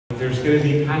there's going to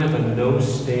be kind of a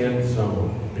no-stand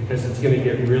zone because it's going to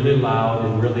get really loud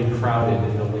and really crowded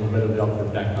in a little bit of the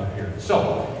upper deck up here.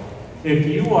 So, if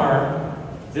you are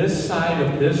this side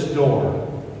of this door,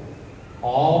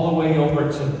 all the way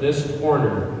over to this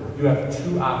corner, you have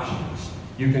two options.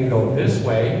 You can go this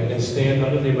way and stand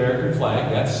under the American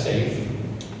flag, that's safe,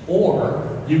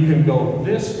 or you can go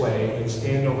this way and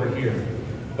stand over here.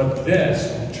 But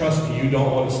this, trust me, you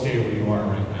don't want to stay where you are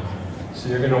right now. So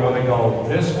you're going to want to go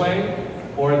this way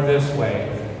or this way.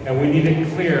 And we need it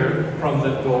clear from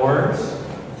the doors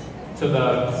to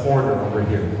the corner over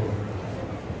here.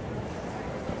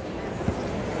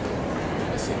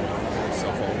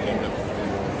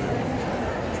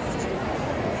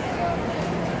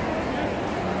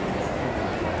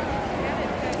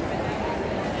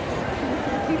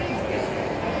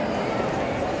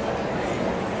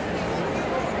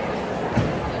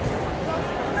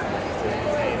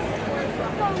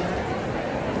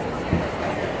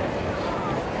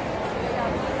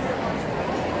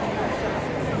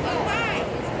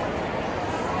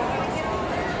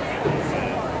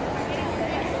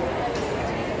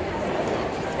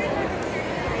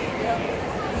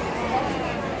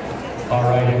 All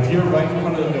right, if you're right in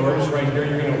front of the doors right here,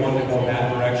 you're going to want to go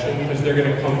that direction because they're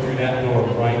going to come through that door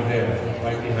right there,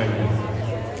 right behind you.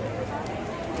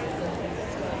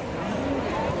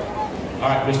 All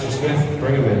right, Mr. Smith,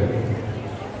 bring him in.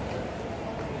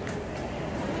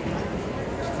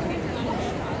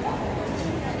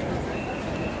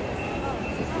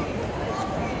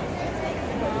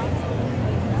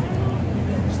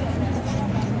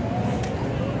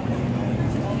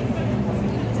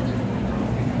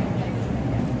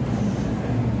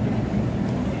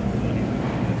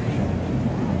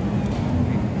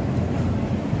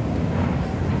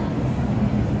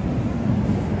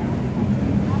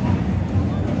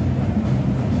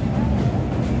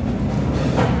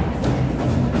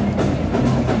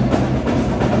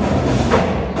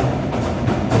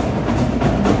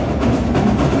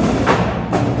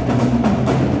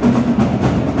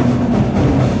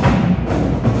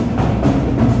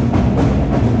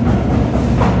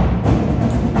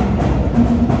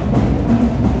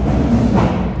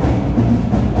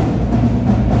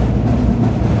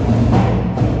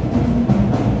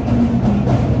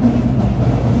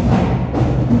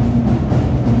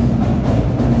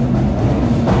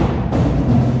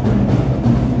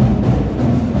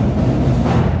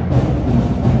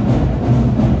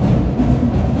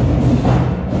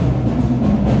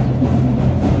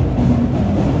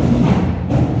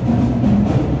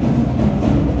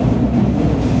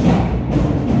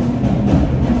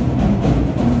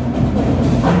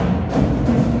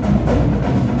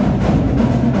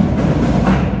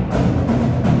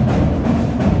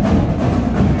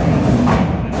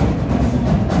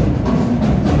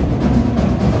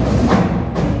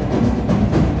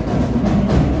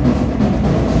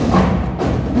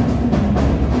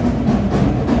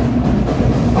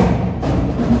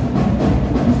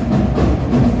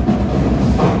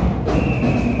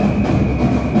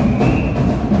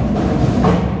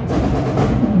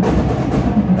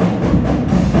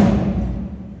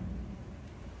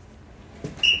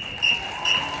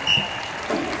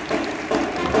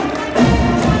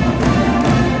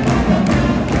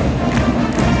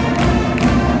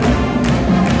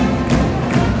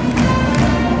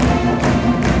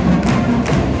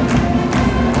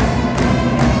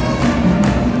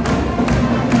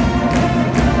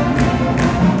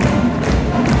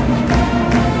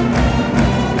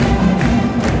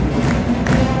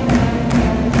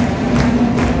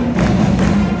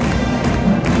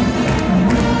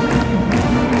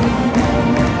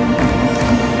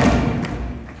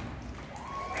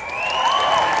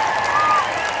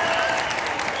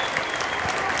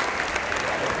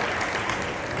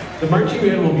 The marching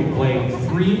band will be playing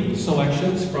 3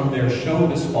 selections from their show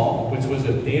this fall, which was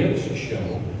a dance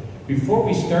show. Before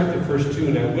we start the first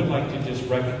tune, I would like to just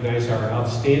recognize our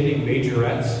outstanding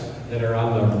majorettes that are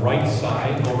on the right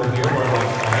side, over here, our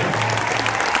left side.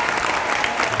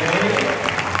 They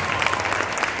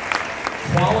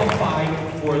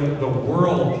qualified for the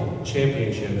World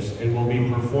Championships and will be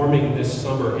performing this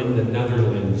summer in the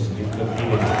Netherlands and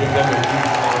competing. Give them a huge round of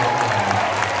applause.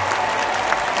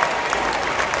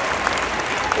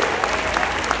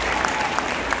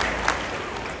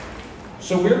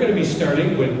 So we're going to be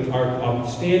starting with our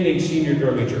outstanding senior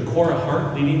drum major, Cora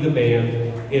Hart, leading the band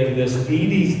in this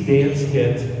 80s dance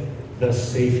hit, The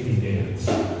Safety Dance.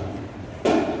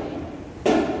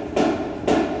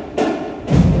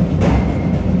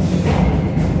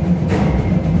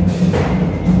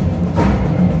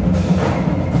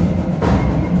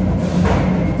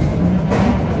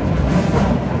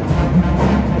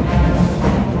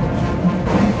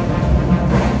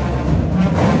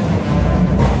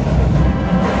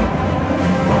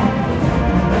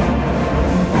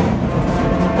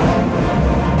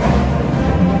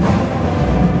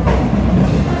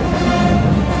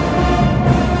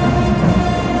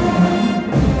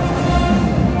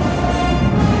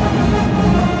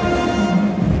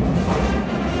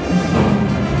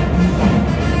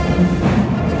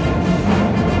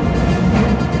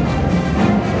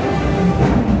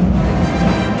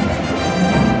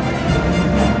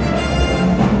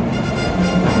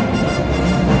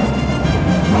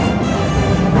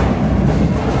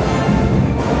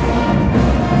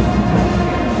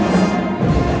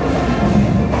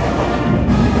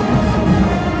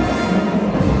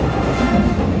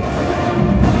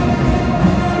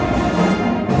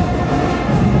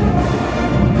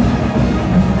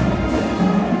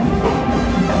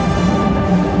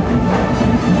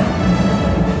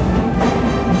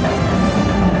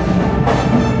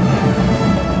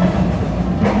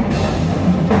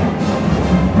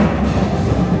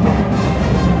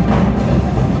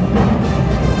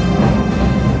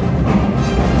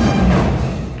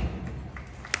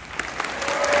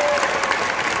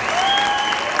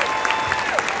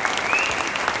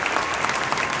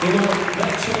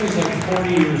 40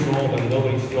 years old and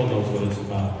nobody still knows what it's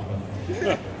about.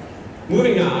 But.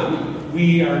 Moving on,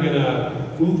 we are going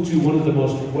to move to one of the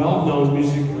most well-known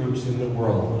music groups in the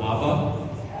world,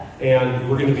 ABBA. And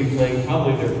we're going to be playing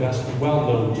probably their best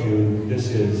well-known tune.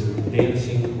 This is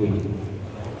Dancing Queen.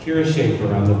 Kira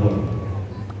Schaefer on the book.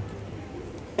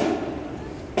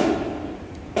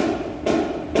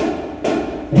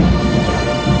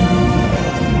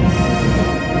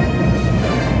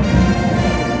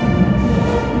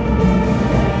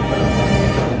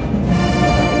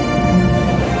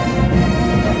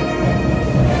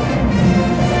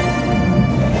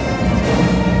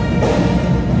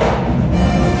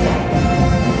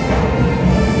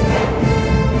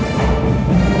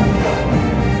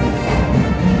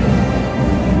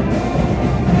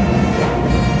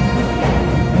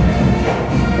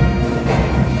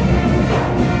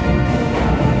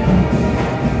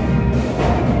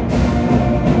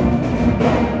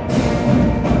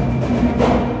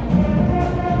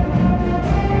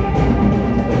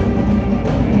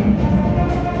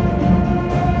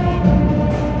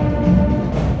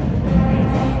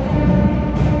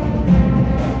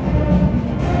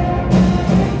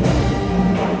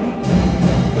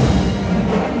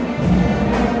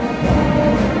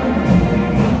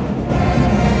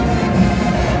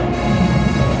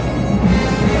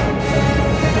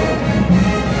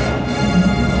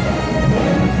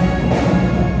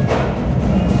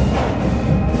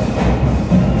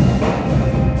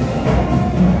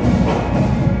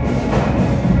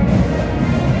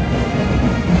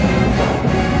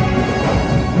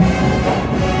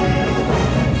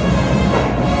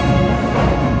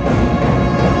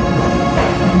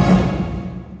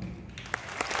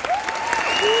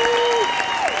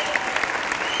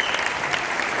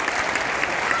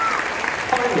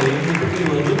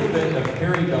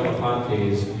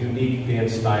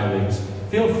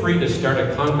 Feel free to start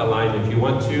a conga line if you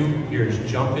want to. Here's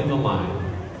Jump in the Line.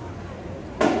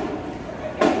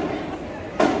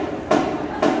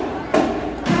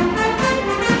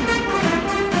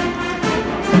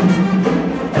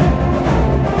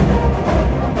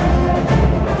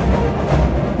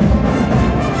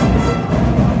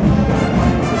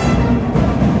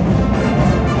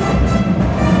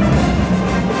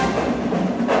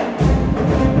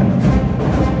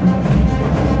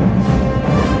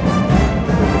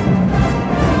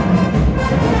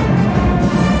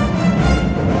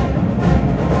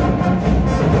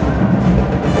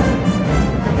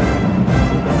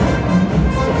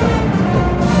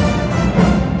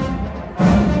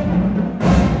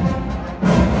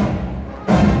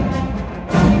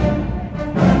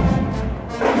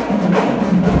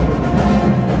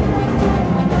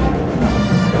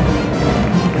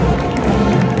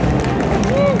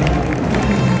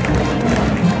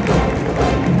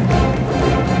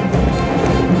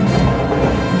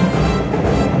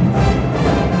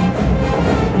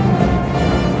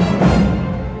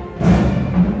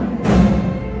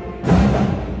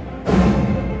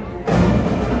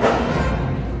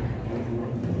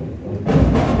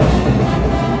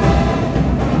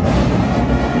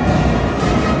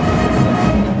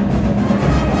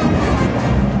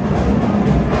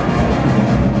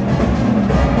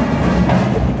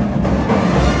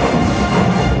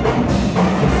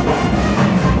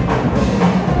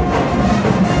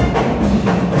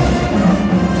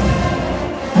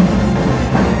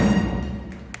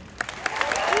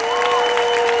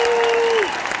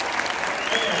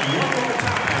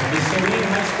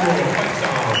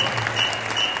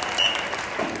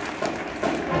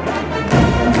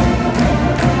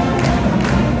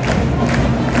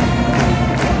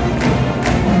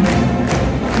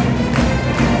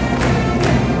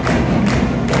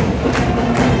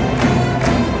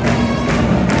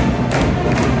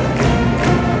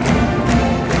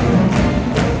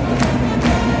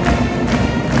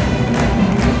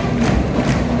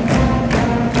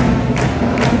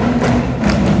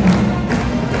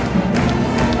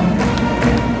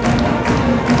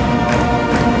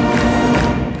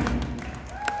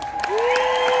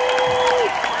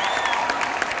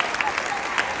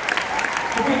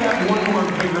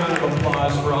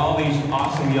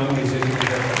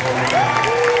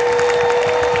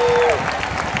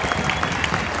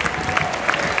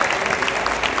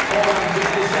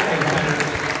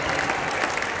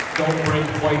 Don't break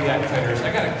quite yet, tenors.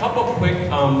 I got a couple quick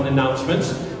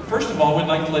announcements. First of all, we'd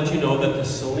like to let you know that the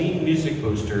Saline Music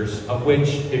Boosters, of which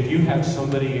if you have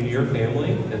somebody in your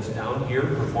family that's down here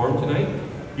perform tonight,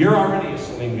 you're already a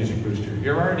Saline Music Booster.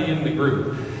 You're already in the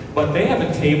group. But they have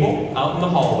a table out in the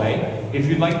hallway if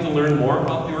you'd like to learn more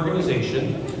about the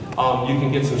organization. You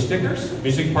can get some stickers,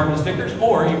 music department stickers,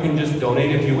 or you can just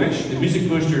donate if you wish. The Music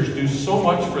Boosters do so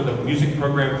much for the music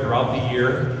program throughout the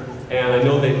year, and I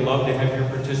know they'd love to have your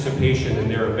participation in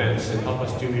their events and help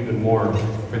us do even more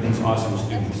for these awesome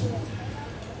students.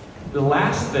 The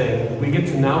last thing, we get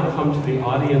to now come to the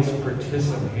audience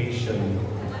participation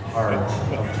part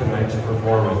of tonight's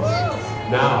performance.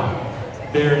 Now,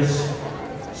 there's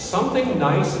something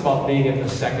nice about being at the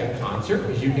second concert,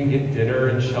 because you can get dinner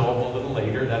and show up a little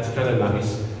later. That's kind of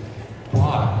nice.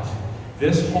 But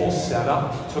this whole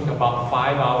setup took about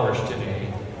 5 hours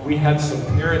today. We had some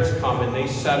parents come and they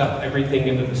set up everything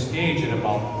into the stage in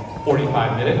about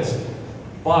 45 minutes.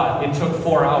 But it took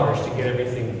 4 hours to get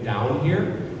everything down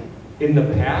here. In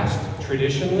the past,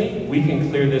 traditionally, we can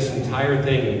clear this entire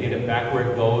thing and get it back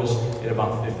where it goes in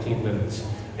about 15 minutes.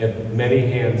 And many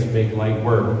hands make light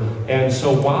work. And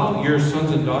so while your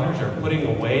sons and daughters are putting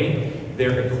away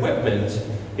their equipment,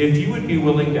 if you would be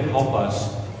willing to help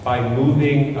us by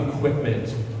moving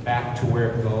equipment back to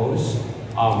where it goes,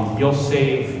 you'll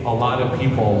save a lot of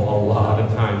people a lot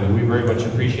of time, and we very much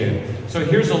appreciate it. So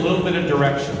here's a little bit of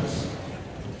directions.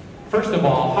 First of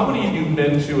all, how many of you have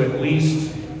been to at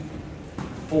least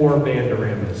 4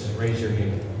 Band-O-Ramas? Raise your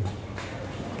hand.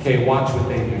 Okay, watch what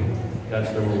they do.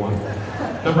 That's number 1.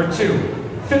 Number 2,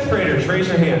 5th graders, raise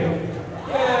your hand.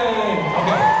 Yay!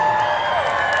 Okay.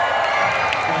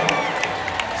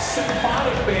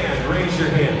 Symphonic band, raise your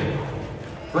hand.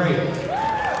 Great.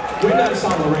 Wind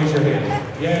ensemble, raise your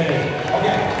hand. Yay.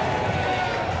 Okay.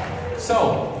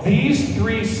 So, these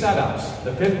 3 setups,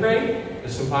 the 5th grade, the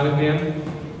symphonic band,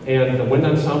 and the wind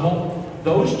ensemble,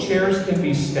 those chairs can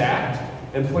be stacked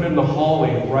and put in the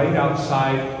hallway right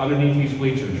outside underneath these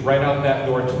bleachers, right out that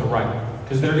door to the right,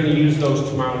 because they're going to use those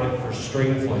tomorrow night for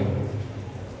string playing.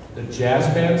 The jazz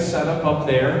band setup up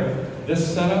there,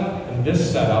 this setup, and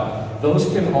this setup, those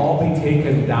can all be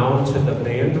taken down to the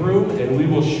band room, and we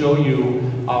will show you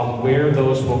where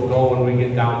those will go when we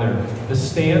get down there. The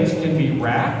stands can be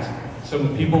racked.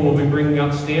 Some people will be bringing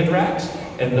out stand racks,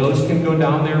 and those can go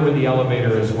down there with the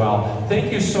elevator as well.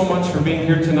 Thank you so much for being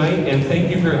here tonight, and thank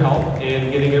you for your help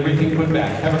in getting everything put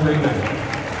back. Have a great night.